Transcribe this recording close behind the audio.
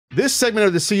This segment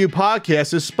of the CU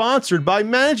podcast is sponsored by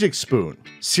Magic Spoon.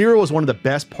 Cereal was one of the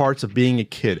best parts of being a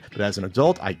kid, but as an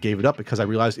adult, I gave it up because I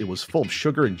realized it was full of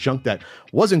sugar and junk that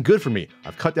wasn't good for me.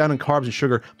 I've cut down on carbs and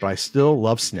sugar, but I still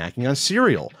love snacking on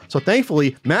cereal. So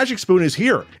thankfully, Magic Spoon is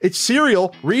here. It's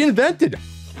cereal reinvented.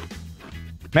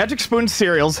 Magic Spoon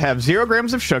cereals have 0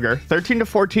 grams of sugar, 13 to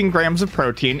 14 grams of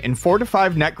protein, and 4 to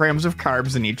 5 net grams of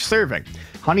carbs in each serving.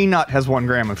 Honey Nut has 1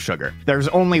 gram of sugar. There's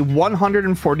only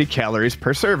 140 calories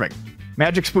per serving.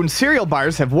 Magic Spoon cereal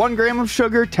bars have 1 gram of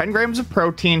sugar, 10 grams of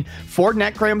protein, 4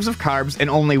 net grams of carbs, and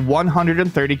only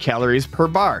 130 calories per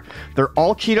bar. They're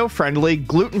all keto-friendly,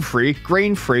 gluten-free,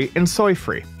 grain-free, and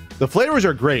soy-free. The flavors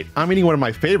are great. I'm eating one of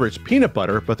my favorites, peanut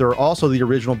butter, but there are also the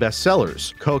original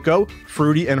bestsellers, cocoa,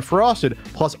 fruity, and frosted,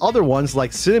 plus other ones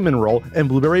like cinnamon roll and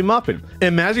blueberry muffin.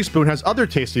 And Magic Spoon has other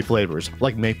tasty flavors,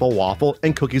 like maple waffle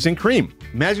and cookies and cream.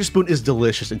 Magic Spoon is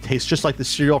delicious and tastes just like the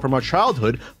cereal from our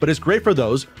childhood, but it's great for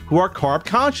those who are carb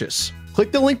conscious.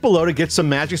 Click the link below to get some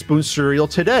Magic Spoon cereal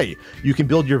today. You can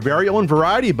build your very own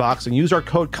variety box and use our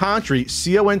code CONTRI,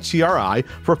 C-O-N-T-R-I,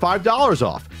 for $5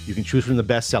 off. You can choose from the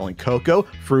best-selling cocoa,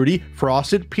 fruity,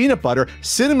 frosted, peanut butter,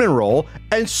 cinnamon roll,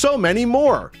 and so many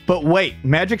more. But wait,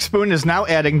 Magic Spoon is now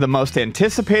adding the most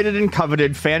anticipated and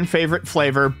coveted fan favorite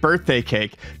flavor, birthday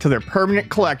cake, to their permanent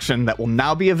collection that will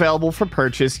now be available for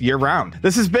purchase year-round.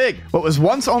 This is big. What was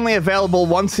once only available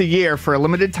once a year for a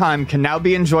limited time can now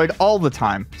be enjoyed all the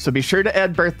time, so be sure to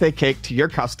add birthday cake to your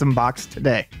custom box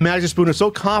today. Magic Spoon is so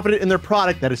confident in their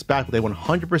product that it's backed with a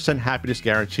 100% happiness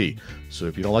guarantee. So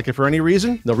if you don't like it for any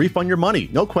reason, they'll refund your money,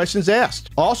 no questions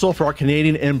asked. Also, for our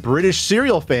Canadian and British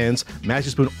cereal fans,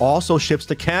 Magic Spoon also ships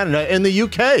to Canada and the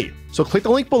UK. So click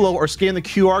the link below or scan the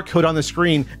QR code on the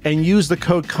screen and use the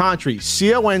code CONTRI,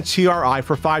 C-O-N-T-R-I,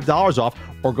 for $5 off,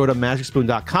 or go to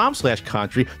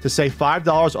magicspoon.com/country to save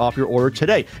 $5 off your order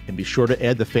today. And be sure to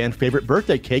add the fan favorite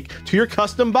birthday cake to your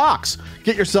custom box.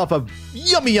 Get yourself a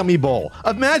yummy, yummy bowl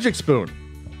of Magic Spoon.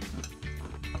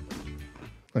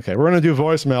 Okay, we're going to do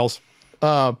voicemails.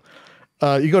 You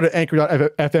go to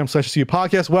anchor.fm/CU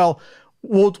podcast. Well,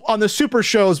 we'll on the super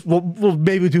shows, we'll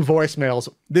maybe do voicemails.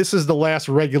 This is the last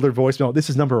regular voicemail. This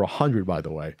is number 100, by the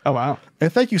way. Oh, wow.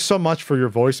 And thank you so much for your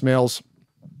voicemails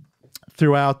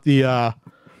throughout the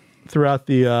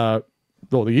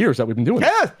years that we've been doing.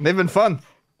 Yeah, they've been fun.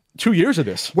 2 years of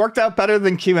this. Worked out better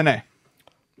than Q&A.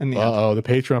 The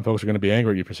Patreon folks are going to be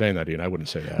angry at you for saying that, Ian. I wouldn't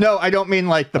say that. No, I don't mean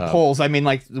like the polls. I mean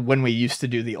like when we used to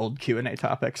do the old Q&A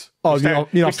topics. Oh,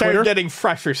 we started getting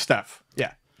fresher stuff.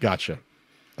 Yeah. Gotcha.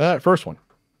 First one.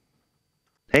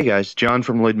 Hey guys, John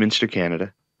from Lloydminster,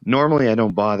 Canada. Normally I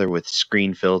don't bother with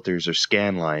screen filters or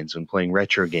scan lines when playing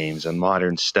retro games on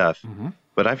modern stuff,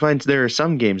 but I find there are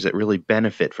some games that really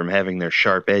benefit from having their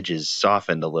sharp edges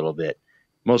softened a little bit.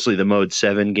 Mostly the Mode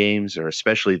 7 games, or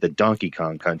especially the Donkey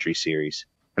Kong Country series.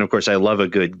 And of course, I love a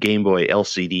good Game Boy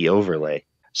LCD overlay.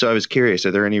 So I was curious,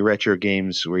 are there any retro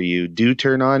games where you do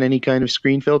turn on any kind of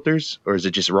screen filters, or is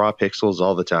it just raw pixels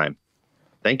all the time?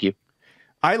 Thank you.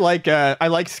 I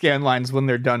like scan lines when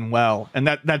they're done well, and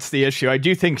that's the issue. I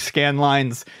do think scan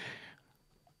lines.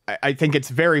 I think it's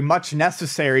very much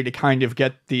necessary to kind of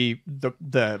get the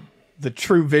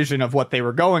true vision of what they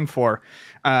were going for,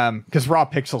 because raw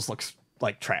pixels looks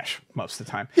like trash most of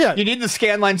the time. Yeah, you need the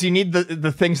scan lines. You need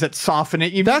the things that soften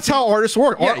it. That's how artists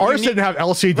work. Yeah, artists didn't have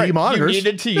LCD monitors. You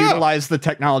needed to utilize the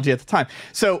technology at the time.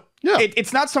 So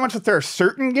it's not so much that there are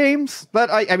certain games, but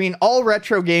I mean, all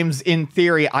retro games in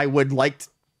theory, I would like,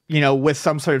 with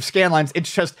some sort of scan lines.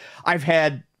 It's just I've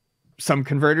had some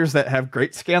converters that have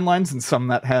great scan lines and some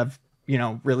that have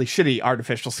really shitty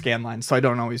artificial scan lines. So I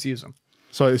don't always use them.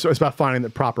 So it's about finding the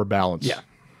proper balance. Yeah,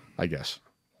 I guess.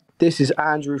 This is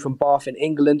Andrew from Bath in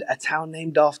England, a town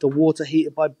named after water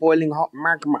heated by boiling hot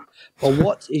magma. But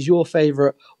what is your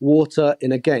favourite water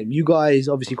in a game? You guys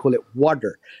obviously call it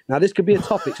water. Now, this could be a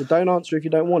topic, so don't answer if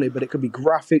you don't want it, but it could be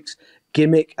graphics,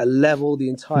 gimmick, a level, the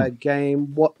entire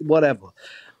game, whatever.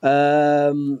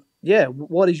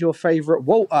 What is your favourite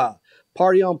water?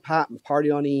 Party on Pat and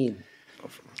party on Ian.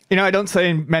 I don't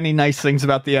say many nice things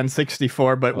about the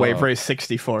N64, but Wave Race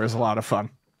 64 is a lot of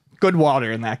fun. Good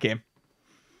water in that game.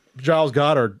 Giles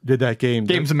Goddard did that game.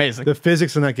 Game's amazing. The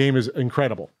physics in that game is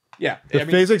incredible. Yeah. The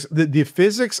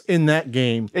physics in that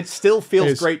game. It still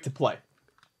feels great to play.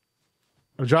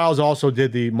 Giles also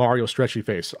did the Mario stretchy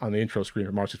face on the intro screen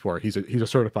for Mario 64. He's a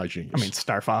certified genius. I mean,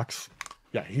 Star Fox.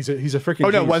 Yeah, he's a freaking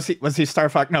genius. No, was he Star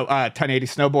Fox? No, 1080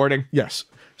 snowboarding. Yes.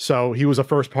 So he was a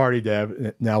first party dev,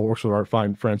 and now works with our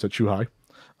fine friends at Chuhai.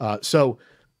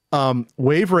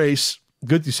 Wave Race,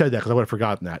 good you said that because I would have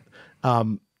forgotten that.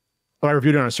 I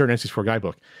reviewed it on a certain N64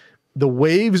 guidebook. the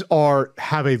waves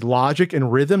have a logic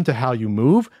and rhythm to how you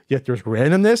move, yet there's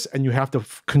randomness, and you have to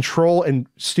control and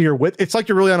steer with. It's like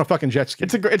you're really on a fucking jet ski.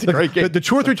 It's a great game. The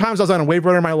 2 or 3 times I was on a wave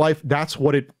runner in my life, that's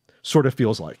what it sort of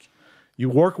feels like. You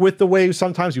work with the waves.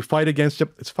 Sometimes you fight against it.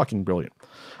 It's fucking brilliant.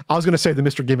 I was going to say the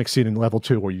Mr. Gimmick scene in level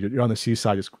 2 where you're on the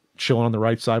seaside, just chilling on the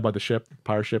right side by the ship,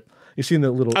 pirate ship. You see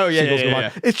the little seagulls go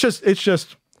by. It's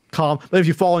just calm. But if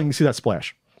you fall in, you see that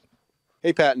splash.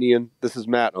 Hey, Pat and Ian. This is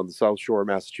Matt on the South Shore of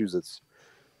Massachusetts.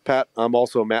 Pat, I'm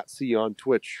also Matt C on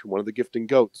Twitch, one of the gifting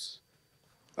goats.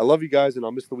 I love you guys, and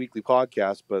I'll miss the weekly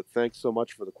podcast, but thanks so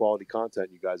much for the quality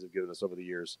content you guys have given us over the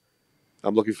years.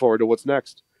 I'm looking forward to what's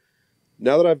next.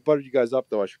 Now that I've buttered you guys up,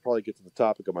 though, I should probably get to the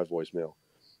topic of my voicemail.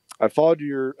 I followed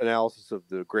your analysis of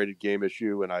the graded game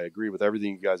issue, and I agree with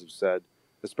everything you guys have said,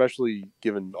 especially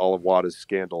given all of WADA's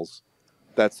scandals.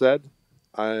 That said,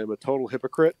 I am a total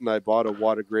hypocrite, and I bought a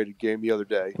WADA graded game the other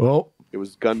day. Well, it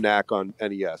was Gun Knack on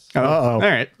NES. All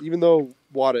right. Even though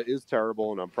WADA is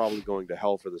terrible, and I'm probably going to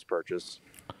hell for this purchase,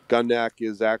 Gun Knack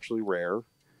is actually rare,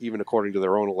 even according to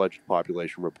their own alleged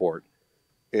population report.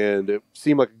 And it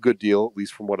seemed like a good deal, at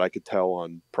least from what I could tell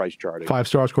on price charting. 5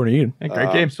 stars according to Ian.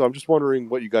 Great game. So I'm just wondering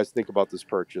what you guys think about this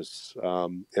purchase.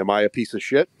 Am I a piece of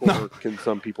shit, or can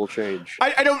some people change?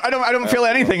 I don't feel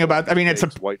anything about. I mean, it's a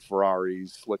white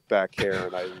Ferraris, slick back hair,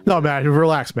 and no, Matt,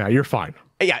 relax, Matt. You're fine.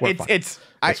 Yeah,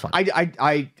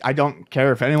 I don't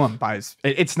care if anyone buys.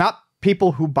 It's not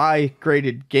people who buy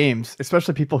graded games,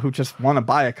 especially people who just want to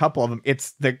buy a couple of them.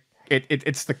 It's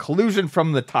the collusion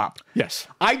from the top. Yes.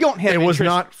 I don't have It was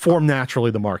not formed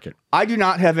naturally, the market. I do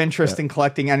not have interest in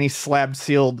collecting any slab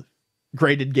sealed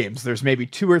graded games. There's maybe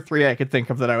 2 or 3 I could think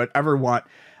of that I would ever want.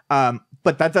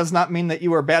 But that does not mean that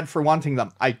you are bad for wanting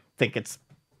them. I think it's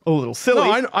a little silly.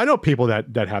 No, I know people that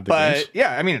have the games. But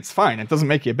yeah, I mean, it's fine. It doesn't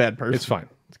make you a bad person. It's fine.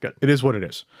 It's good. It is what it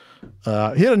is. He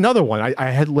had another one.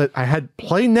 I had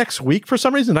play next week for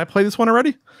some reason. Did I play this one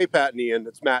already? Hey, Pat and Ian.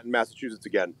 It's Matt in Massachusetts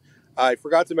again. I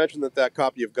forgot to mention that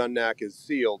copy of Gun Knack is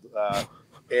sealed,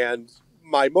 and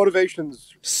my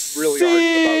motivations really aren't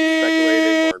about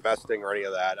speculating or investing or any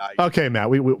of that. Okay, Matt.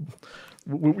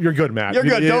 You're good, Matt. You're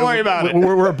good. Don't worry about it.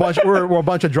 We're a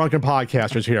bunch of drunken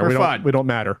podcasters here. We don't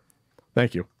matter.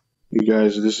 Thank you. You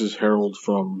guys, this is Harold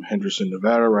from Henderson,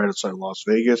 Nevada, right outside Las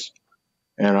Vegas,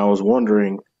 and I was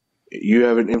wondering, you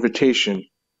have an invitation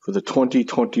for the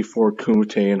 2024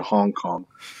 Kumite in Hong Kong.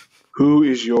 Who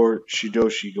is your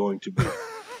Shidoshi going to be?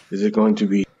 Is it going to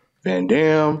be Van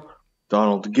Damme,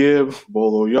 Donald Gibb,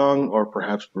 Bolo Young, or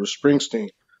perhaps Bruce Springsteen?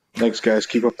 Thanks, guys.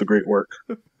 Keep up the great work.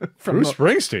 Bruce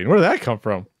Springsteen? Where did that come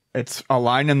from? It's a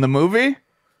line in the movie.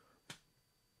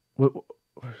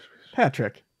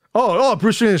 Patrick. Oh,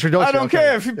 Bruce Springsteen is Shidoshi. I don't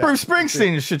care if Bruce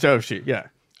Springsteen is Shidoshi. Yeah.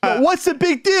 What's the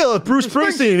big deal if Bruce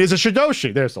Springsteen is a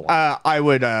Shidoshi? There's the one. I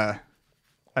would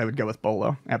go with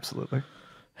Bolo. Absolutely.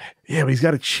 Yeah, but he's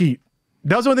got to cheat.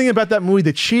 That was the one thing about that movie.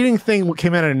 The cheating thing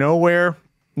came out of nowhere.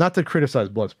 Not to criticize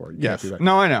Bloodsport. Yes.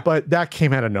 No, I know. But that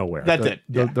came out of nowhere.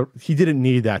 He didn't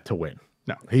need that to win.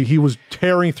 No. He was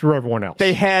tearing through everyone else.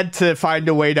 They had to find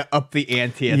a way to up the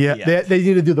ante at the end. They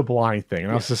needed to do the blind thing.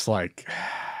 And I was just like,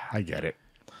 I get it.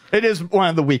 It is one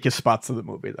of the weakest spots of the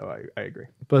movie, though. I agree.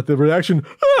 But the reaction,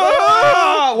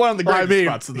 one of the greatest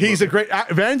spots of the movie. He's a great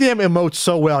Van Damme emotes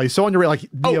so well. He's so underrated. Like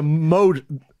the emote.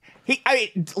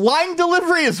 Line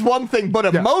delivery is one thing, but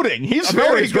emoting, he's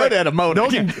very good at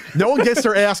emoting. No one gets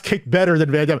their ass kicked better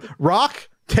than Van Damme. Rock,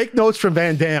 take notes from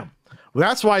Van Damme. Well,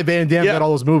 that's why Van Damme got all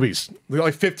those movies. They got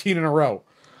like 15 in a row.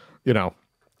 You know,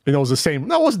 and it was the same.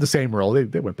 No, it wasn't the same role.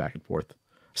 They went back and forth.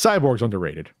 Cyborg's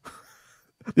underrated.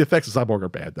 The effects of Cyborg are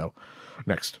bad, though.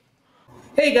 Next.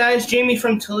 Hey guys, Jamie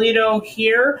from Toledo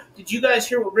here. Did you guys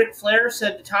hear what Ric Flair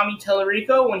said to Tommy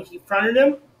Tallarico when he fronted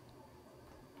him?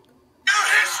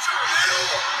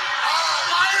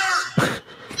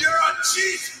 You're a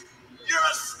cheat! You're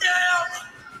a scam!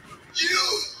 You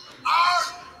are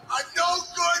a no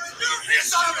good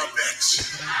son of a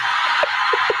bitch!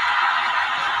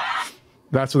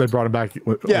 That's when they brought him back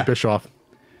with Bischoff.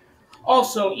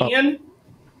 Also, Ian,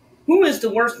 who is the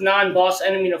worst non-boss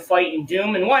enemy to fight in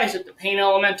Doom, and why is it the Pain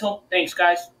Elemental? Thanks,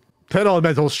 guys. Pain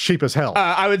Elemental's cheap as hell.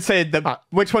 I would say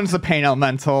which one's the Pain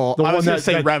Elemental? I was going to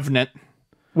say Revenant.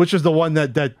 Which is the one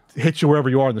that hits you wherever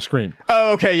you are on the screen.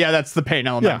 Oh, okay, yeah, that's the Pain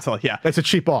Elemental. Yeah, that's a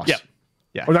cheap boss.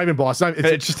 Yeah. Or not even boss.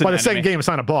 It's just by the second game, it's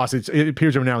not a boss. It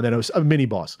appears every now and then. It was a mini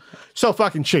boss. So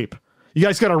fucking cheap. You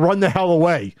guys got to run the hell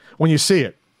away when you see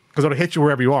it because it'll hit you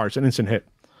wherever you are. It's an instant hit.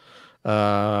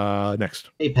 Next.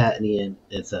 Hey, Pat and Ian.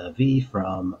 It's V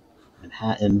from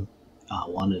Manhattan.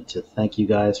 Wanted to thank you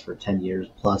guys for 10 years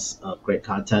plus of great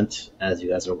content as you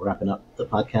guys are wrapping up the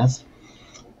podcast.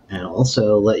 and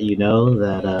also let you know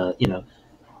that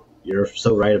you're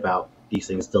so right about these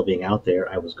things still being out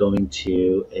there. I was going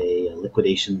to a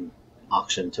liquidation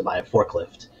auction to buy a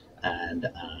forklift, and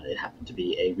it happened to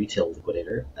be a retail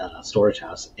liquidator storage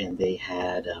house, and they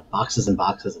had boxes and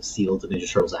boxes of sealed Ninja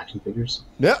Turtles action figures.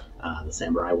 Yeah. The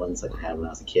samurai ones like I had when I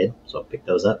was a kid, so I picked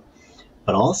those up.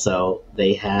 But also,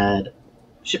 they had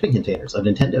shipping containers of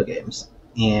Nintendo games,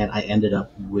 and I ended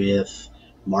up with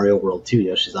Mario World 2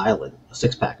 Yoshi's Island, a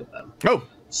 6-pack of them. Oh.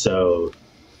 So,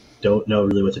 don't know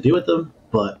really what to do with them,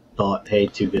 but thought, hey,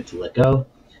 too good to let go.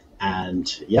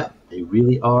 And yeah, they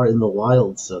really are in the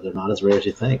wild, so they're not as rare as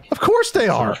you think. Of course they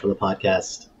So are. much for the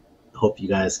podcast. Hope you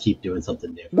guys keep doing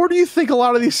something new. Where do you think a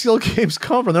lot of these sealed games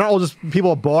come from? They're not all just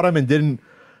people bought them and didn't,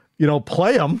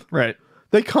 play them. Right.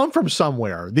 They come from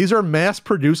somewhere. These are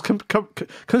mass-produced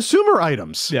consumer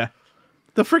items. Yeah.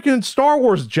 The freaking Star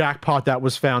Wars jackpot that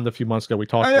was found a few months ago we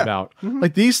talked about.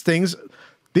 Like these things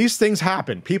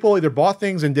happen. People either bought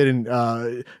things and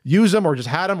didn't use them, or just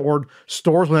had them, or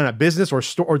stores went out of business,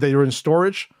 or they were in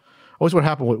storage. Always what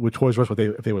happened with Toys R Us,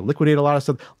 if they would liquidate a lot of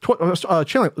stuff. Toys R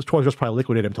Us probably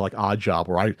liquidated them to like Odd Job,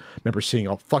 where I remember seeing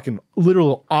a fucking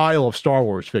literal aisle of Star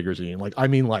Wars figures, Ian.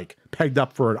 Like pegged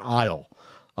up for an aisle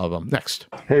of them. Next.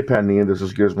 Hey, Pat and Ian, this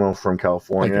is Gizmo from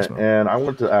California, and I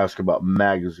wanted to ask about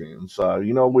magazines.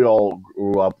 We all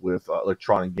grew up with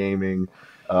electronic gaming,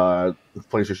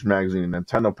 PlayStation Magazine, and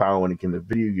Nintendo Power when it came to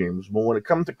video games. But when it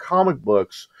comes to comic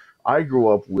books, I grew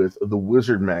up with the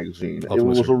Wizard magazine. It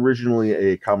was originally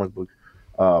a comic book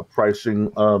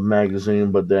pricing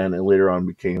magazine, but then it later on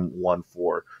became one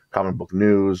for comic book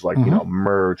news, like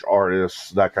merch,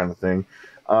 artists, that kind of thing.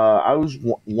 I was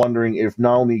wondering if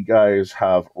not only you guys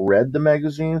have read the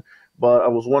magazine, but I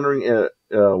was wondering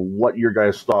what your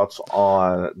guys' thoughts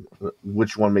on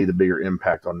which one made the bigger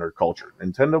impact on nerd culture,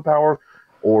 Nintendo Power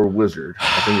or Wizard.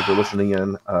 I think if you're listening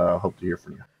in, hope to hear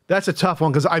from you. That's a tough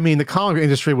one because, the comic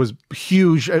industry was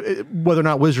huge. Whether or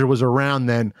not Wizard was around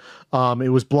then,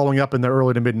 it was blowing up in the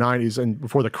early to mid-'90s and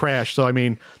before the crash. So,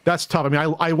 that's tough.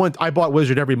 I bought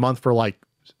Wizard every month for like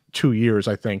 2 years,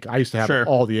 I think. I used to have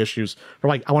all the issues. Or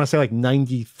I want to say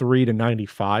 93 to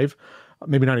 95.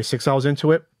 Maybe 96 I was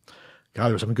into it. God,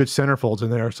 there were some good centerfolds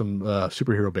in there, some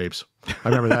superhero babes. I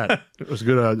remember that. It was a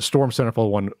good Storm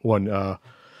centerfold one.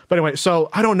 But anyway, so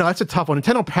I don't know. That's a tough one.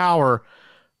 Nintendo Power...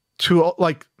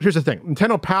 here's the thing.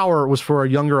 Nintendo Power was for a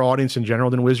younger audience in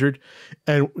general than Wizard,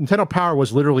 and Nintendo Power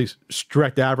was literally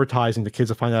direct advertising to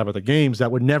kids to find out about the games. I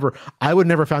would never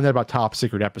found out about Top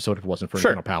Secret episode if it wasn't for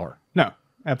Nintendo Power. No,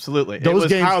 absolutely. Those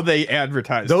games, how they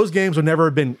advertised. Those games would never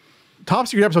have been. Top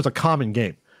Secret episode's a common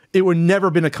game. It would never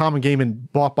been a common game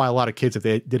and bought by a lot of kids if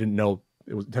they didn't know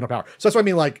it was Nintendo Power. So that's what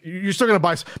I mean. You're still gonna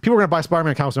buy. People are gonna buy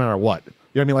Spider-Man comics no matter what.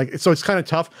 You know what I mean? So it's kind of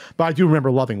tough, but I do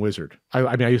remember loving Wizard.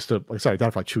 I used to, like I said, I got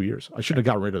it for like 2 years. I should have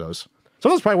got rid of those.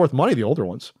 Some of those probably worth money, the older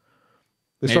ones.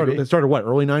 They started what,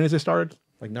 early 90s they started?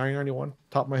 Like 1991,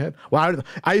 top of my head. Well,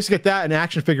 I used to get that, an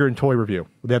action figure and toy review.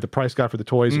 They had the price guide for the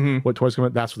toys, what toys come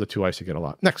in. That's what the two I used to get a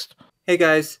lot. Next. Hey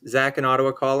guys, Zach in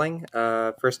Ottawa calling.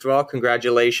 First of all,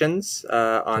 congratulations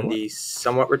on the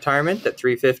somewhat retirement at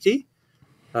 350.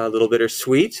 A little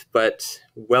bittersweet, but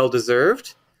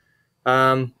well-deserved.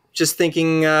 Just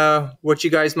thinking what you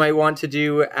guys might want to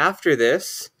do after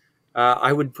this.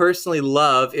 I would personally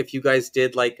love if you guys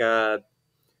did like a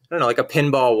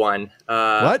pinball one.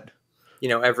 What?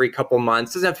 Every couple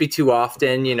months. Doesn't have to be too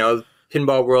often.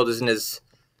 Pinball world isn't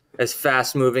as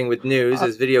fast moving with news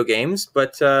as video games.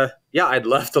 But I'd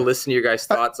love to listen to your guys'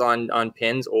 thoughts on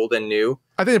pins, old and new.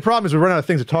 I think the problem is we run out of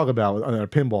things to talk about on a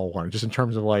pinball one, just in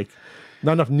terms of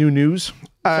not enough new news.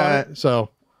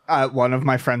 One of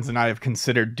my friends and I have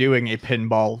considered doing a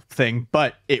pinball thing,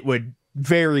 but it would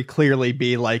very clearly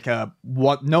be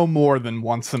no more than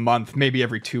once a month, maybe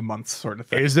every 2 months sort of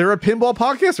thing. Is there a pinball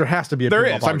podcast? There has to be a pinball podcast.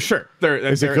 There is, I'm sure.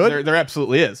 Is it good? There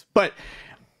absolutely is. But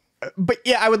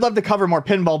yeah, I would love to cover more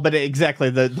pinball, but exactly,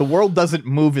 the world doesn't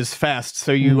move as fast,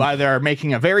 so you either are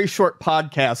making a very short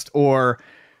podcast or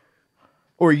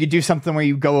you do something where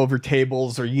you go over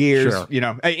tables or years. Sure.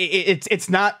 It's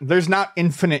not. There's not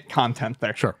infinite content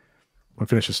there. Sure. I'll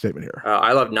finish this statement here.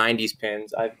 I love 90s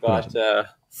pins. I've got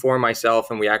 4 myself,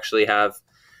 and we actually have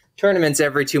tournaments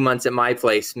every 2 months at my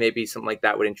place. Maybe something like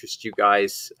that would interest you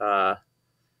guys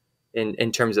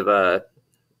in terms of a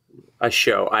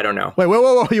show. I don't know. Wait,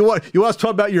 whoa. You want to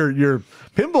talk about your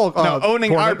pinball?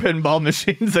 Owning our pinball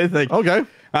machines, I think. Okay.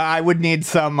 I would need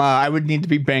some. I would need to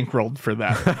be bankrolled for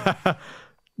that.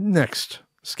 Next.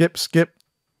 Skip.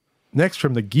 Next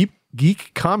from the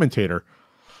Geek Commentator.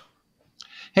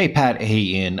 Hey, Pat. Hey,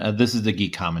 Ian. This is the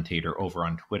Geek Commentator over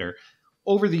on Twitter.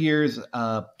 over the years,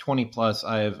 20 plus,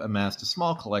 I've amassed a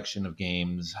small collection of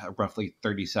games, roughly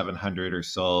 3,700 or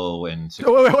so, and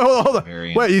hold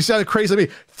on. Wait, you sounded crazy to me.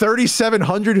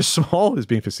 3,700 is small? Is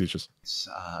being facetious.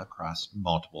 Across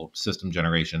multiple system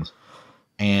generations.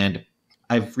 And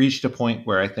I've reached a point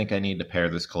where I think I need to pare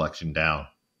this collection down.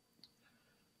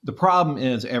 The problem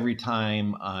is every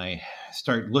time I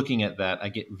start looking at that, I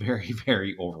get very,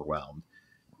 very overwhelmed.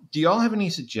 Do y'all have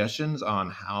any suggestions on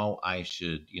how I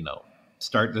should,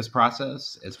 start this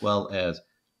process, as well as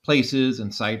places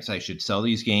and sites I should sell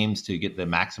these games to get the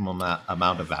maximum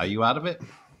amount of value out of it?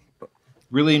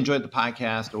 Really enjoyed the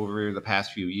podcast over the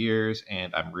past few years,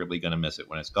 and I'm really going to miss it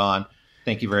when it's gone.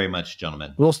 Thank you very much,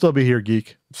 gentlemen. We'll still be here,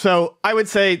 Geek. So I would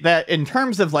say that in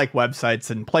terms of like websites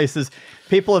and places,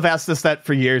 people have asked us that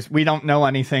for years. We don't know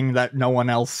anything that no one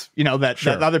else,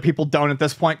 that other people don't at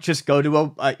this point. Just go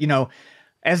to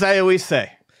as I always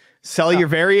say, sell your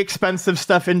very expensive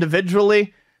stuff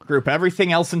individually, group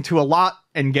everything else into a lot,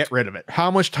 and get rid of it. How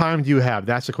much time do you have?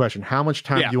 That's the question. How much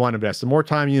time do you want to invest? The more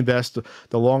time you invest,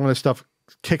 the longer the stuff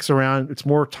kicks around. It's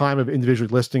more time of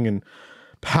individually listing and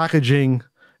packaging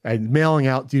and mailing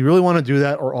out. Do you really want to do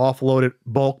that, or offload it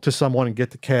bulk to someone and get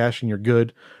the cash and you're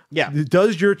good? Yeah.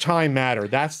 Does your time matter?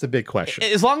 That's the big question.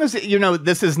 As long as,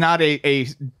 this is not a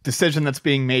decision that's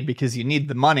being made because you need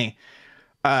the money,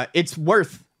 it's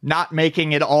worth not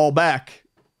making it all back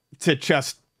to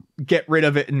just get rid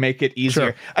of it and make it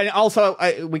easier. Sure. And also,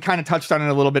 we kind of touched on it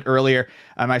a little bit earlier.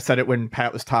 I said it when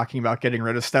Pat was talking about getting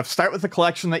rid of stuff. Start with a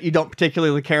collection that you don't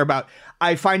particularly care about.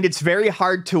 I find it's very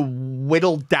hard to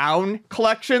whittle down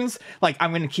collections. Like,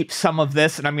 I'm going to keep some of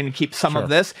this and I'm going to keep some of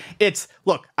this. It's,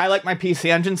 look, I like my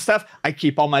PC Engine stuff. I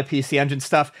keep all my PC Engine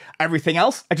stuff. Everything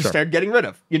else, I just started getting rid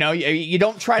of. You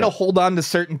don't try to hold on to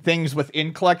certain things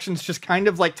within collections. Just kind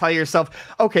of like tell yourself,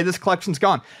 okay, this collection's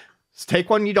gone. Just take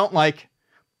one you don't like,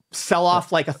 sell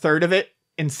off like a third of it,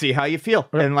 and see how you feel.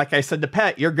 Right. And like I said to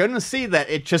Pat, you're going to see that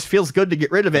it just feels good to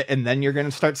get rid of it, and then you're going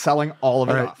to start selling all of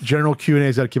it off. General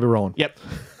Q&A's got to keep it rolling. Yep.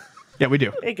 Yeah, we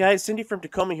do. Hey guys, Cindy from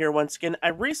Tacoma here once again. I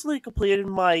recently completed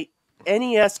my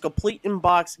NES Complete in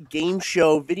Box Game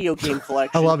Show video game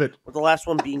collection. I love it. With the last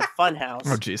one being Funhouse.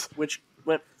 Oh, jeez. Which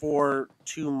went for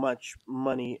too much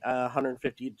money, $150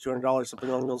 to $200, something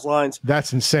along those lines.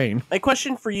 That's insane. My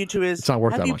question for you two is, it's not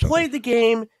worth have that you much, played the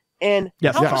game? And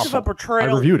how much of a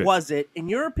portrayal was it, in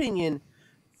your opinion,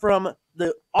 from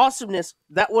the awesomeness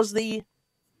that was the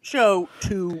show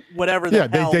to whatever the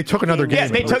hell they took another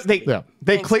game. They took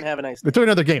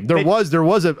another game. There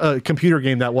was a computer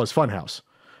game that was Funhouse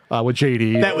with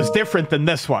JD. That was different than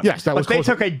this one. Yes, they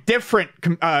took a different,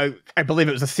 I believe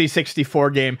it was a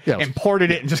C64 game, and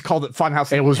ported it and just called it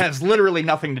Funhouse. It has literally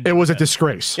nothing to do with it. It was a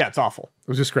disgrace. Yeah, it's awful. It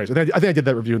was a disgrace. I think I did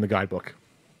that review in the guidebook.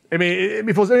 I mean, if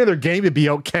it was any other game, it'd be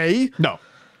okay. No.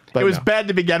 But it was bad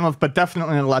to begin with, but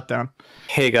definitely a letdown.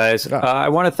 Hey, guys. I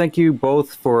want to thank you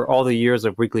both for all the years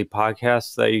of weekly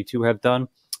podcasts that you two have done.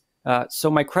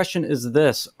 So my question is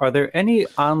this. Are there any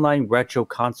online retro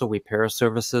console repair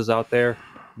services out there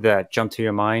that jump to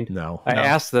your mind? No. I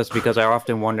ask this because I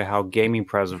often wonder how gaming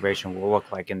preservation will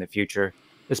look like in the future,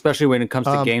 especially when it comes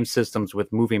to game systems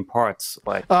with moving parts.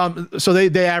 So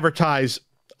they advertise.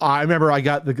 I remember I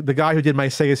got the guy who did my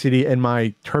Sega CD and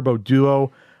my Turbo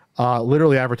Duo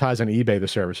literally advertised on eBay the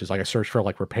services. Like I searched for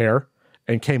like repair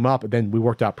and came up, and then we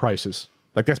worked out prices.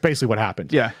 Like that's basically what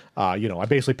happened. Yeah. I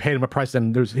basically paid him a price.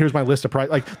 Then here's my list of price.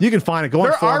 Like you can find it. Go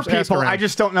on forums, there are people. I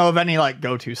just don't know of any like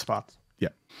go-to spots. Yeah.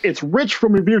 It's Rich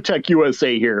from Review Tech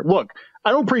USA here. Look,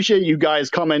 I don't appreciate you guys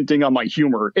commenting on my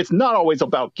humor. It's not always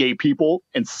about gay people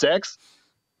and sex.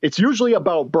 It's usually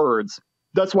about birds.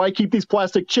 That's why I keep these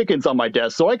plastic chickens on my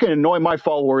desk, so I can annoy my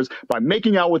followers by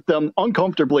making out with them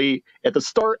uncomfortably at the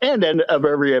start and end of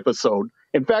every episode.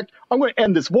 In fact, I'm going to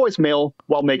end this voicemail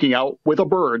while making out with a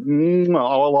bird. I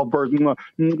love birds.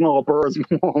 Birds.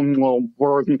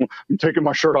 Birds. I'm taking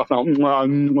my shirt off now.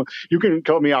 You can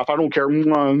cut me off. I don't care.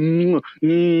 Birds.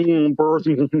 Birds.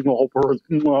 Birds.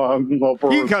 You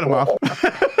can cut him off.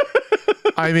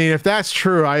 I mean, if that's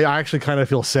true, I actually kind of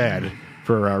feel sad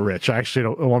for Rich. I actually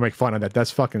don't want to make fun of that. That's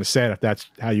fucking sad if that's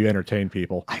how you entertain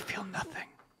people. I feel nothing.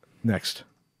 Next.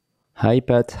 Hi,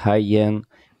 Pat. Hi, Ian.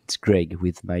 It's Greg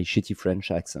with my shitty French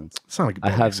accent.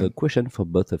 I have a question for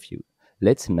both of you.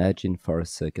 Let's imagine for a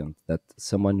second that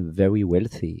someone very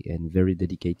wealthy and very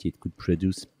dedicated could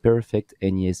produce perfect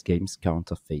NES games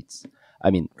counterfeits.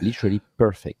 I mean, literally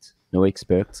perfect. No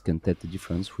experts can tell the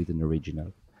difference with an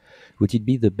original. Would it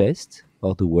be the best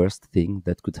or the worst thing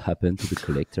that could happen to the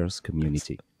collectors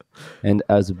community? And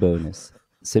as a bonus,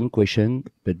 same question,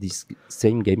 but these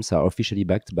same games are officially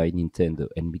backed by Nintendo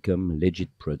and become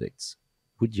legit products.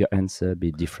 would your answer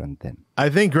be different then? I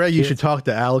think, Greg, you should talk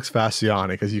to Alex Fasciani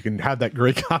because you can have that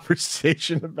great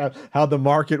conversation about how the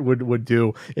market would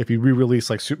do if you re-release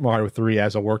like Super Mario 3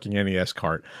 as a working NES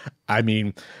cart. I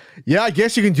mean, yeah, I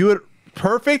guess you can do it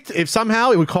perfect if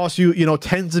somehow it would cost you,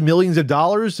 tens of millions of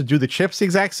dollars to do the chips the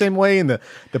exact same way and the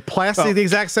plastic the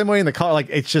exact same way and the color. Like,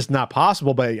 it's just not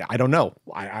possible, but I don't know.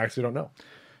 I actually don't know.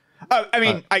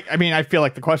 I feel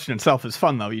like the question itself is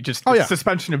fun, though. You just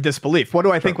suspension of disbelief. What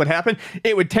do I think would happen?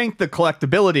 It would tank the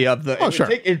collectability of the.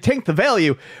 It would tank the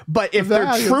value. But if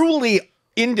they're truly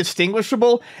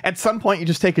indistinguishable, at some point you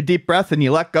just take a deep breath and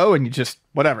you let go and you just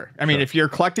whatever. I mean, if you're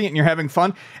collecting it and you're having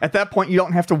fun, at that point you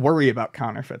don't have to worry about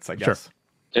counterfeits, I guess.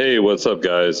 Hey, what's up,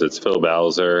 guys? It's Phil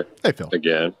Bowser. Hey, Phil.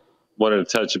 Again. Wanted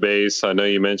to touch base. I know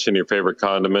you mentioned your favorite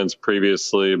condiments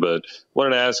previously, but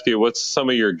wanted to ask you, what's some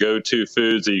of your go-to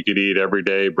foods that you could eat every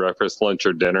day, breakfast, lunch,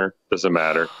 or dinner? Doesn't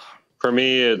matter. For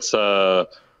me, it's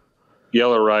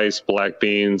yellow rice, black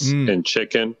beans, and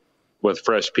chicken with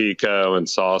fresh pico and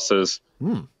sauces.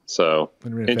 So,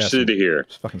 interested to hear.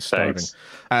 Thanks.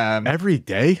 Every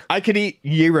day? I could eat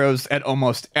gyros at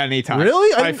almost any time.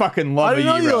 Really? I fucking love a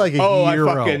gyro. Like I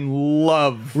fucking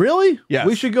love. Really? Yes.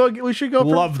 We should go.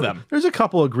 Love them. There's a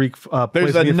couple of Greek.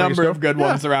 There's a number of good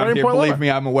ones around here. Believe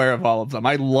me, I'm aware of all of them.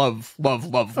 I love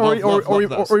those.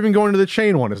 Or even going to the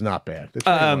chain one is not bad.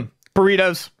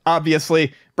 Burritos,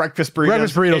 obviously. Breakfast burritos.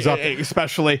 Breakfast burritos up.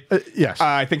 Especially. Yes.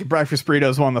 I think a breakfast burrito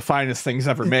is one of the finest things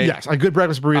ever made. Yes. A good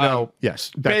breakfast burrito.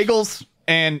 Yes. Bagels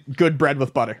and good bread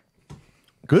with butter.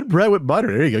 Good bread with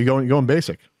butter. There you go. Going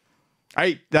basic.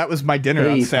 That was my dinner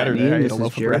on Saturday. I ate This a is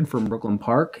loaf of Jared bread. from Brooklyn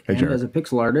Park. Hey, and Jared. as a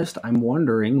pixel artist, I'm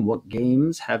wondering what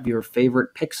games have your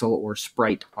favorite pixel or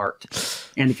sprite art,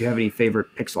 and if you have any favorite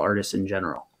pixel artists in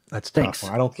general. That's Thanks.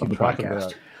 tough. I don't Love keep the track of podcast.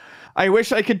 that. I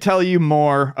wish I could tell you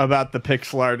more about the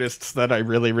pixel artists that I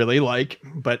really, really like,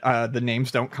 but the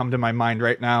names don't come to my mind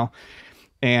right now.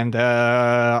 And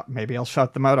maybe I'll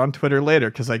shout them out on Twitter later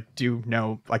because I do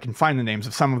know I can find the names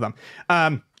of some of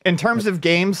them. In terms of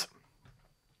games,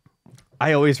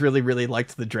 I always really, really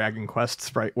liked the Dragon Quest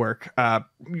sprite work.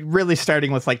 Really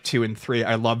starting with like 2 and 3.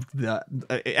 I loved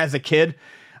as a kid,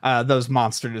 those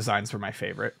monster designs were my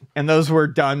favorite. And those were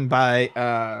done by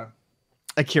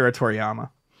Akira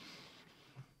Toriyama.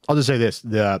 I'll just say this: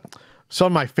 some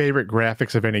of my favorite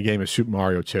graphics of any game is Super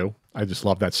Mario 2. I just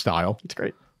love that style. It's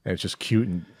great. And it's just cute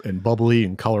and bubbly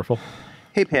and colorful.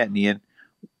 Hey, Pat and Ian.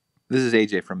 This is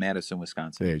AJ from Madison,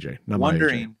 Wisconsin. Hey, AJ. Not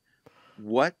Wondering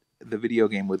what the video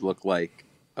game would look like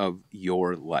of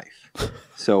your life.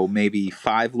 So maybe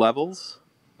 5 levels.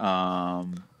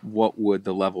 What would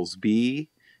the levels be?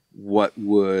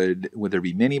 Would there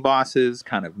be mini bosses,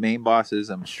 kind of main bosses?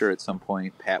 I'm sure at some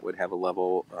point Pat would have a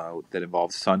level that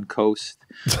involved Suncoast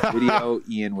video.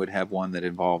 Ian would have one that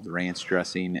involved ranch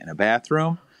dressing in a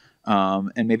bathroom.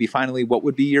 And maybe finally, what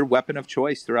would be your weapon of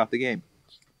choice throughout the game?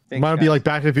 Thanks, Mine would be like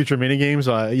Back to the Future minigames.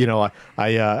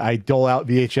 I dole out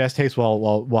VHS tapes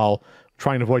while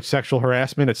trying to avoid sexual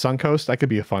harassment at Suncoast. That could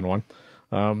be a fun one.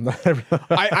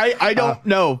 I don't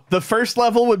know. The first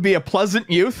level would be a pleasant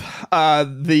youth.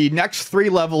 The next 3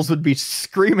 levels would be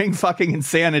screaming fucking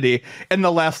insanity, and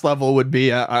the last level would be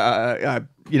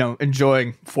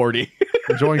enjoying 40.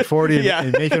 Enjoying 40 Yeah.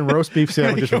 and making roast beef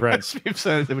sandwiches for friends. Roast beef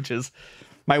sandwiches.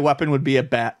 My weapon would be a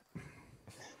bat.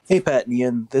 Hey, Pat and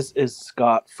Ian. This is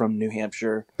Scott from New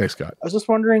Hampshire. Hey, Scott. I was just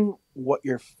wondering what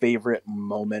your favorite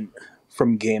moment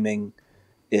from gaming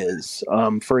is.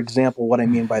 For example, what I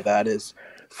mean by that is,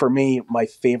 for me, my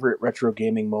favorite retro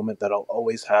gaming moment that I'll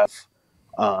always have,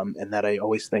 and that I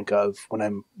always think of when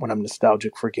I'm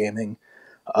nostalgic for gaming,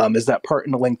 is that part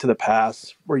in A Link to the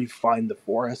Past where you find the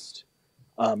forest,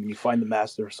 you find the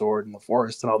Master Sword in the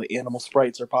forest, and all the animal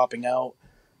sprites are popping out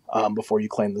before you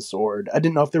claim the sword. I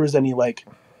didn't know if there was any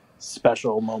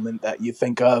special moment that you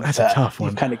think of That's a that tough one.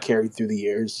 you've kind of carried through the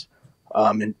years.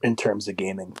 In terms of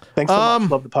gaming. Thanks so much.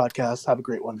 Love the podcast. Have a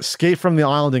great one. Escape from the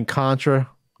Island in Contra,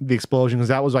 the explosion, because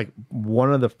that was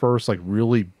one of the first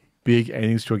really big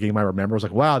endings to a game I remember. I was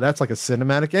like, wow, that's like a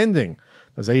cinematic ending.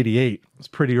 It was 88. It's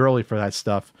pretty early for that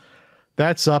stuff.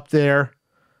 That's up there.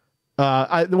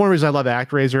 The one reason I love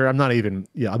ActRaiser,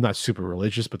 I'm not super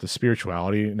religious, but the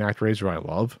spirituality in ActRaiser I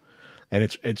love. And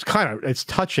it's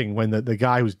touching when the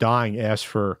guy who's dying asks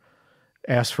for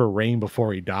rain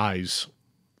before he dies.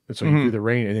 And so you do the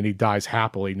rain, and then he dies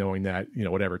happily, knowing that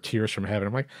whatever tears from heaven.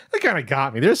 I'm like, that kind of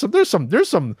got me. There's some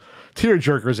tear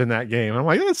jerkers in that game. I'm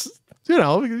like, that's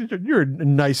you're a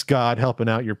nice God helping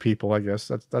out your people. I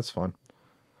guess that's fun.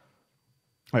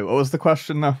 Wait, what was the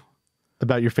question though?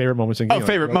 About your favorite moments in games. Oh,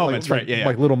 favorite moments, right? Yeah,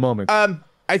 like little moments.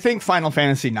 I think Final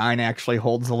Fantasy IX actually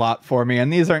holds a lot for me,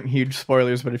 and these aren't huge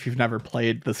spoilers, but if you've never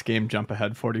played this game, jump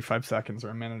ahead 45 seconds or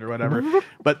a minute or whatever.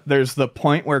 But there's the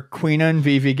point where Quina and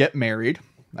Vivi get married.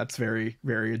 That's very,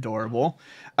 very adorable.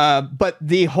 But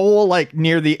the whole, like,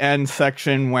 near the end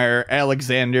section where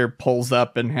Alexander pulls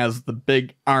up and has the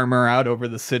big armor out over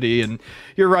the city, and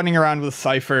you're running around with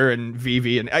Cypher and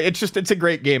Vivi, and it's a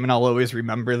great game, and I'll always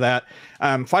remember that.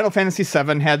 Final Fantasy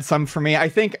VII had some for me. I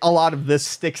think a lot of this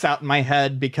sticks out in my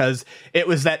head because it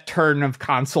was that turn of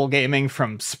console gaming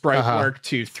from sprite work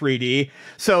to 3D.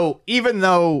 So even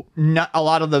though not a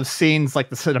lot of those scenes, like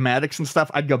the cinematics and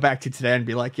stuff, I'd go back to today and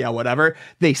be like, yeah, whatever.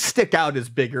 They stick out as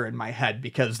bigger in my head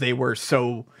because they were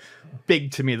so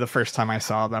big to me the first time I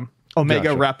saw them.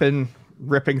 Omega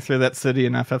ripping through that city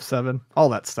in FF7, all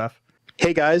that stuff.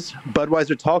 Hey guys,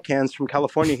 Budweiser Tall Cans from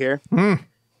California here.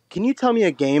 Can you tell me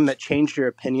a game that changed your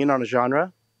opinion on a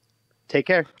genre? Take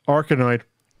care. Arkanoid.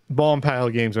 Ball and paddle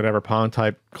games, whatever, Pawn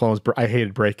type clones. I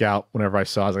hated Breakout whenever I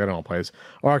saw it. I was like, I don't want to play this.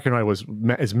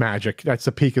 Arkanoid is magic. That's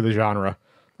the peak of the genre.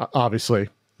 Obviously.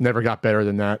 Never got better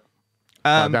than that.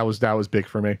 That was big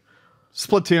for me.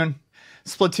 Splatoon.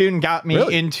 Splatoon got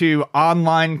me into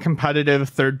online competitive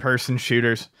third-person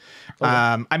shooters.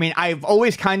 I mean, I've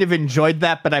always kind of enjoyed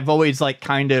that, but I've always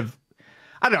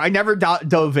I don't know, I never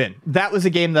dove in. That was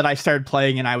a game that I started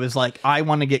playing, and I was like, I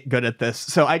want to get good at this.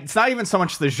 So it's not even so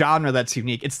much the genre that's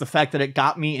unique. It's the fact that it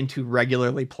got me into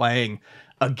regularly playing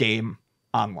a game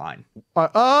online.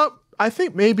 I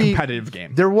think maybe competitive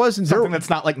game. There wasn't something that's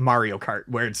not like Mario Kart,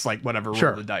 where it's like whatever,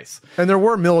 roll the dice. And there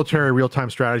were military real-time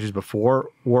strategies before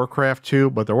Warcraft 2,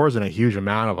 but there wasn't a huge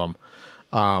amount of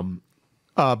them.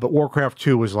 But Warcraft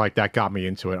 2 was like, that got me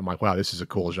into it. I'm like, wow, this is a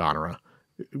cool genre.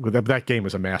 That game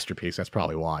is a masterpiece. That's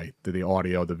probably why. The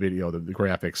audio, the video, the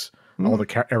graphics,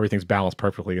 everything's balanced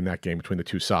perfectly in that game between the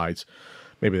two sides.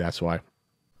 Maybe that's why.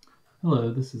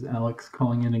 Hello, this is Alex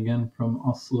calling in again from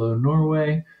Oslo,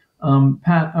 Norway.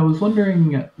 Pat, I was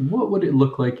wondering, what would it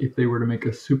look like if they were to make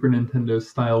a Super Nintendo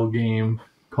style game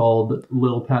called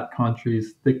Lil Pat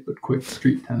Contry's Thick But Quick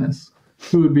Street Tennis?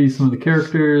 Who would be some of the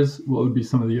characters? What would be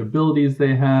some of the abilities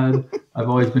they had? I've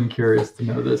always been curious to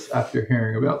know this after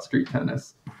hearing about street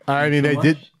tennis. I mean,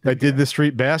 they did the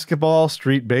street basketball,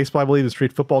 street baseball, I believe, the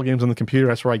street football games on the computer.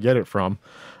 That's where I get it from.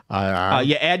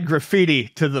 You add graffiti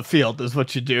to the field is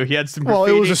what you do. He had some graffiti.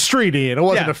 Well, it was a street, Ian. It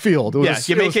wasn't a field. It was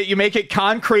you make it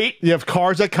concrete. You have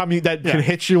cars that can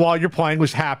hit you while you're playing,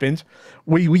 which happened.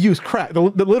 We use crack.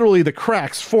 Literally, the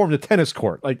cracks formed a tennis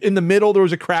court. Like in the middle, there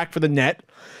was a crack for the net,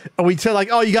 and we said like,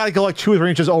 oh, you got to go like 2 or 3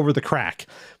 inches over the crack.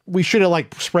 We should have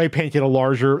like spray painted a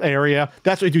larger area.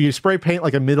 That's what you do. You spray paint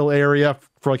like a middle area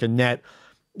for like a net.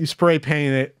 You spray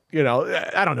paint it. You know,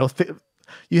 I don't know.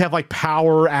 You have like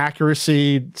power,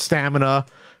 accuracy, stamina.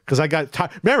 Because I got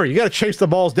remember, you got to chase the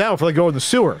balls down before they go in the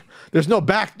sewer. There's no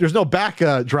back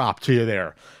drop to you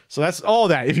there. So that's all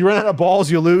that. If you run out of balls,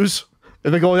 you lose.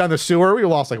 If they go down the sewer, we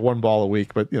lost like 1 ball a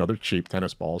week, but you know they're cheap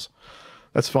tennis balls.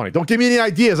 That's funny. Don't give me any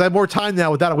ideas. I have more time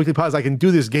now without a weekly podcast. I can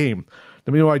do this game.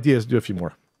 Give me no ideas. Do a few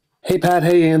more. Hey Pat.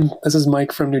 Hey Ian. This is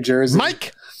Mike from New Jersey.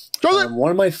 Mike.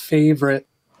 One of my favorite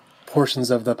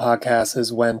portions of the podcast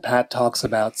is when Pat talks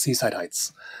about Seaside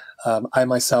Heights. I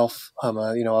myself, I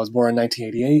was born in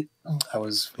 1988. I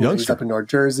was raised up in North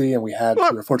Jersey, and we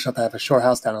were fortunate to have a shore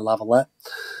house down in Lavalette.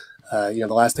 The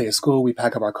last day of school, we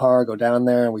pack up our car, go down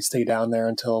there, and we stay down there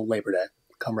until Labor Day.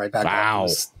 Come right back. Wow,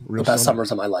 the best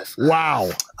summers of my life. Wow.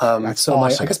 That's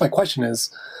awesome. I guess my question is,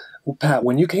 Pat,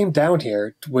 when you came down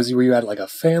here, were you at like a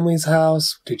family's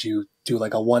house? Did you do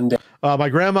like a one day? My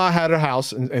grandma had a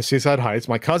house in Seaside Heights.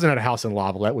 My cousin had a house in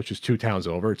Lavalette, which is 2 towns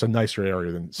over. It's a nicer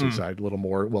area than Seaside, a little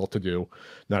more well-to-do,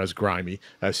 not as grimy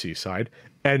as Seaside.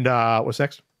 And what's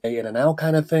next? In and out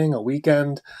kind of thing, a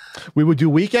weekend. We would do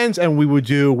weekends and we would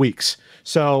do weeks.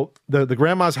 So the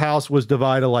grandma's house was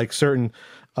divided like certain.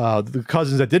 The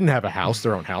cousins that didn't have a house,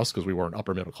 their own house, because we weren't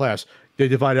upper middle class, they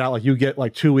divided out like you get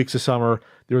like 2 weeks of summer.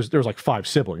 There was like 5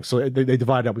 siblings, so they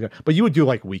divided up. But you would do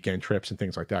like weekend trips and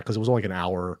things like that because it was only like an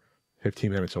hour, 15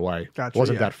 minutes away. Gotcha, it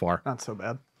wasn't that far. Not so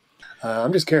bad.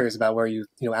 I'm just curious about where you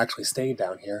actually stayed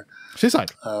down here.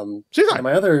 Seaside. Seaside. And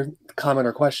my other comment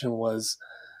or question was,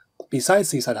 besides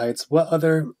Seaside Heights, what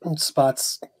other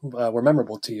spots were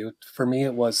memorable to you? For me,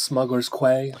 it was Smuggler's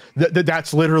Quay.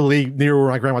 That's literally near where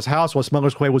my grandma's house was.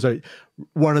 Smuggler's Quay was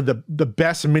one of the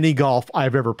best mini golf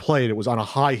I've ever played. It was on a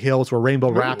high hill. It's where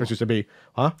Rainbow Rapids used to be.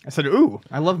 Huh? I said, ooh,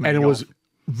 I love mini golf.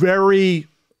 And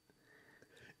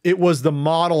it was the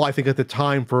model, I think, at the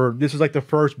time for, this was like the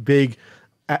first big,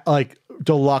 like,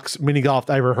 deluxe mini golf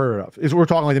I ever heard of. We're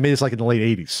talking like they made this like in the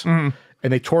late 80s.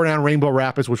 and they tore down Rainbow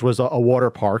Rapids, which was a water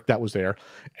park that was there,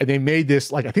 and they made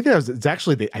this like I think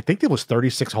it was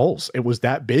 36 holes. It was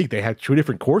that big. They had 2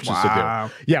 different courses to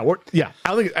do. Yeah,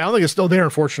 I don't think it's still there,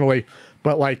 unfortunately.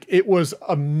 But like it was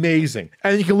amazing,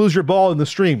 and you can lose your ball in the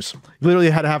streams. You literally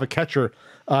had to have a catcher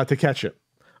to catch it,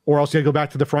 or else you had to go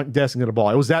back to the front desk and get a ball.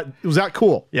 It was that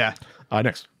cool. Yeah.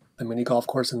 Next. The mini golf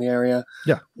course in the area.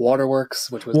 Yeah. Waterworks,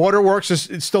 which was Waterworks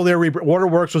is still there.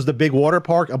 Waterworks was the big water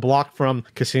park a block from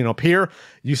Casino Pier. It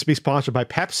used to be sponsored by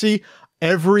Pepsi.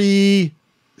 Every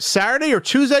Saturday or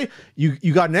Tuesday,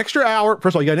 you got an extra hour.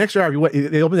 First of all, you got an extra hour.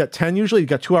 They open at 10 usually. You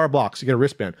got 2-hour blocks. You get a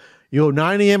wristband. You go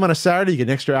 9 a.m. on a Saturday, you get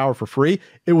an extra hour for free.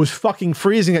 It was fucking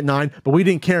freezing at 9, but we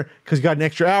didn't care because you got an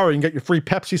extra hour and you get your free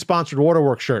Pepsi-sponsored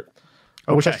Waterworks shirt.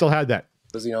 I wish I still had that.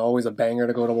 It was, always a banger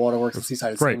to go to Waterworks and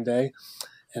Seaside the same day.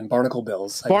 And Barnacle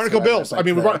Bills. Barnacle Bills.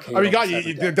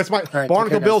 That's my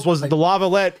Barnacle Bills was the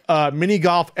Lavalette mini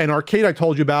golf and arcade I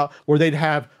told you about, where they'd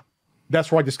have.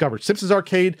 That's where I discovered Simpsons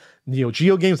Arcade, Neo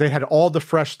Geo games. They had all the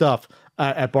fresh stuff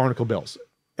at Barnacle Bills,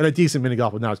 and a decent mini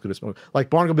golf, but not as good as like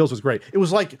Barnacle Bills was great. It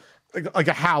was like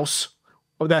a house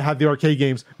that had the arcade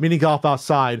games, mini golf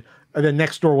outside, and then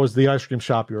next door was the ice cream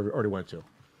shop you already went to.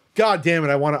 God damn it!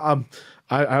 I want to.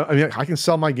 I mean, I can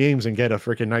sell my games and get a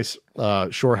freaking nice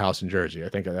shore house in Jersey. I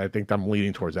think I'm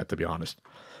leaning towards that, to be honest.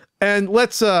 And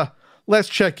let's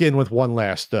check in with one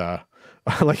last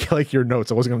like your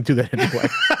notes. I wasn't going to do that anyway.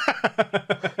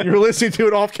 You were listening to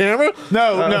it off camera?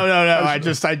 No.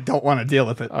 I don't want to deal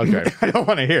with it. Okay, I don't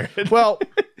want to hear it. Well,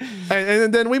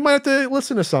 and then we might have to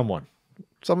listen to someone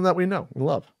that we know and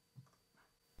love.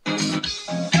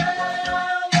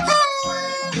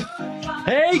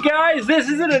 Hey guys, this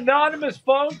is an anonymous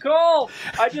phone call.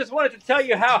 I just wanted to tell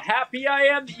you how happy I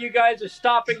am that you guys are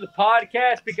stopping the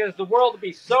podcast, because the world would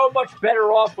be so much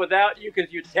better off without you,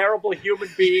 because you're terrible human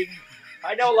beings.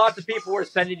 I know lots of people were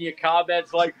sending you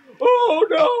comments like, oh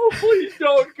no, please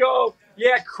don't go.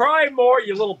 Yeah, cry more,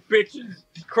 you little bitches.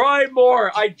 Cry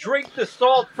more. I drink the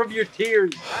salt from your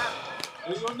tears.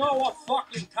 Do you know what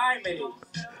fucking time it is?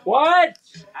 What?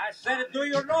 I said, do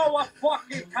you know what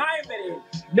fucking time it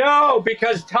is? No,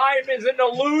 because time is an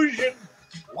illusion.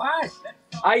 What?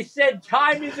 I said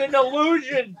time is an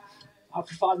illusion.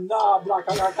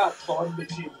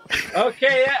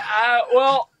 Okay,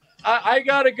 well, I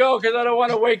gotta go because I don't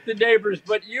want to wake the neighbors,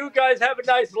 but you guys have a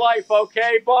nice life,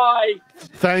 okay? Bye.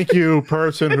 Thank you,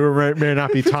 person who may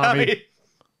not be Tommy.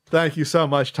 Thank you so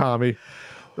much, Tommy.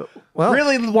 Well,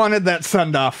 really wanted that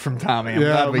send off from Tommy. I'm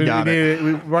glad we got it.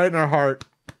 Right in our heart.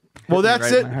 Well, that's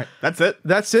it. That's it.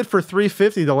 That's it for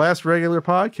 350, the last regular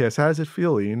podcast. How does it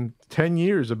feel? In 10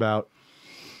 years, about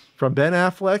from Ben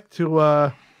Affleck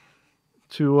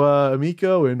to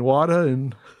Amico and Wada,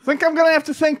 and I think I'm gonna have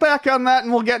to think back on that,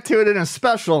 and we'll get to it in a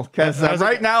special. Because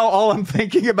right now, all I'm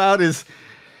thinking about is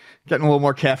getting a little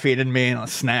more caffeine in me and a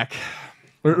snack.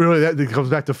 Really, that comes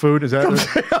back to food. Is that?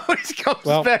 It always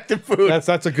comes back to food.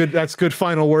 That's good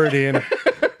final word, Ian.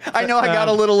 I know I got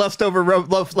a little leftover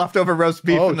roast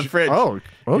beef in the fridge.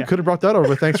 Could have brought that over.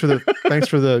 But thanks for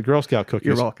the Girl Scout cookies.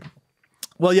 You're welcome.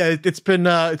 Well, yeah, it's been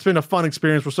a fun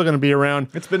experience. We're still going to be around.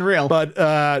 It's been real,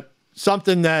 but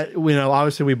something that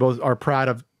obviously we both are proud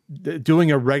of.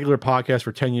 Doing a regular podcast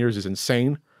for 10 years is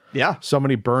insane. Yeah,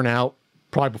 somebody burn out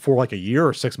probably before like a year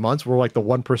or 6 months. We're like the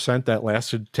 1% that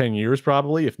lasted 10 years,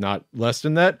 probably, if not less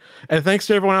than that. And thanks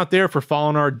to everyone out there for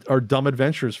following our dumb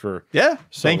adventures for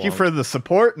Thank you for the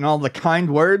support and all the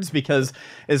kind words, because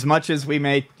as much as we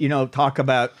may, talk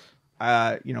about,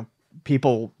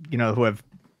 people, who have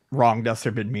wronged us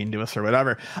or been mean to us or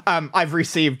whatever, I've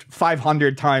received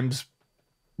 500 times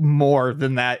more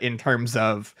than that in terms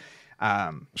of,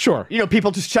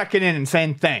 people just checking in and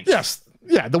saying thanks. Yes.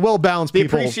 Yeah, the well-balanced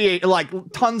people. Appreciate,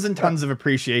 tons and tons of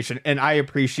appreciation, and I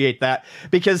appreciate that,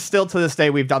 because still to this day,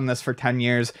 we've done this for 10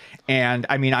 years, and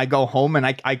I mean, I go home, and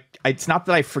I it's not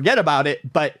that I forget about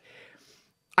it, but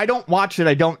I don't watch it.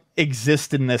 I don't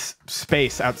exist in this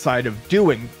space outside of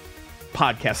doing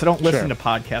podcasts. I don't listen to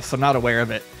podcasts. I'm not aware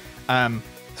of it.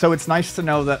 So it's nice to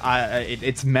know that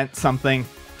it's meant something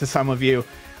to some of you.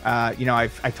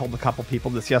 I told a couple people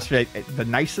this yesterday. The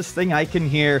nicest thing I can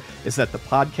hear is that the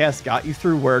podcast got you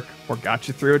through work, or got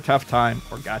you through a tough time,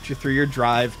 or got you through your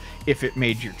drive. If it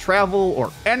made your travel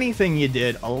or anything you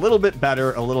did a little bit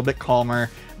better, a little bit calmer,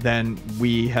 then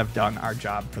we have done our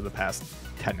job for the past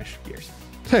 10-ish years.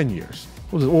 10 years.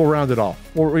 We'll round it off.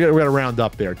 We got to round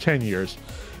up there. 10 years.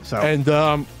 So, and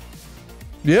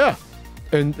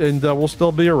And we'll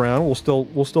still be around.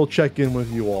 We'll still check in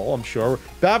with you all, I'm sure.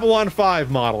 Babylon 5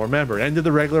 model, remember, ended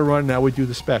the regular run, now we do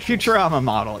the special. Futurama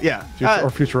model, yeah. Or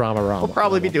Futurama. We'll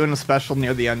probably be doing a special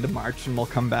near the end of March, and we'll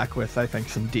come back with, I think,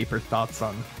 some deeper thoughts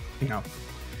on,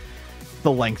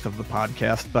 the length of the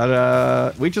podcast.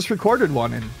 But we just recorded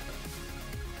one, and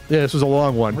yeah, this was a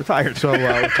long one. We're tired. So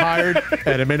we're tired,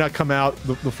 and it may not come out,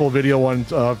 the full video one,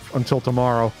 until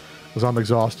tomorrow, because I'm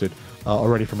exhausted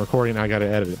already from recording. I got to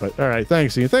edit it. But all right,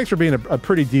 thanks, Ian. Thanks for being a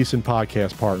pretty decent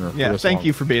podcast partner. Yeah, thank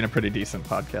you for being a pretty decent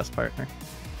podcast partner.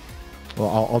 Well,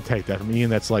 I'll take that from Ian.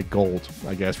 That's like gold,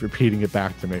 I guess, repeating it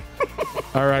back to me.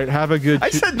 All right, have a good... I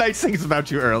said nice things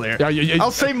about you earlier. Yeah,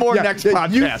 I'll say more next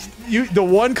podcast. The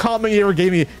one comment you ever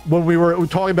gave me when we were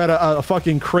talking about a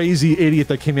fucking crazy idiot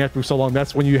that came after me so long,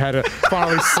 that's when you had to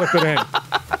finally slip it in.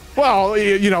 Well,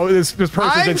 this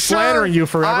person's been slandering you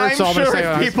forever. I'm so I'm sure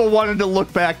say, if people wanted to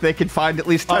look back, they could find at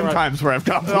least 10 times where I've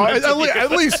complimented you.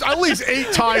 At least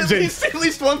 8 times. At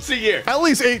least once a year. At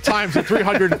least 8 times in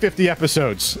 350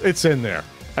 episodes. It's in there.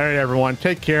 All right, everyone.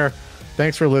 Take care.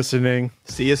 Thanks for listening.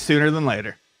 See you sooner than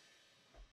later.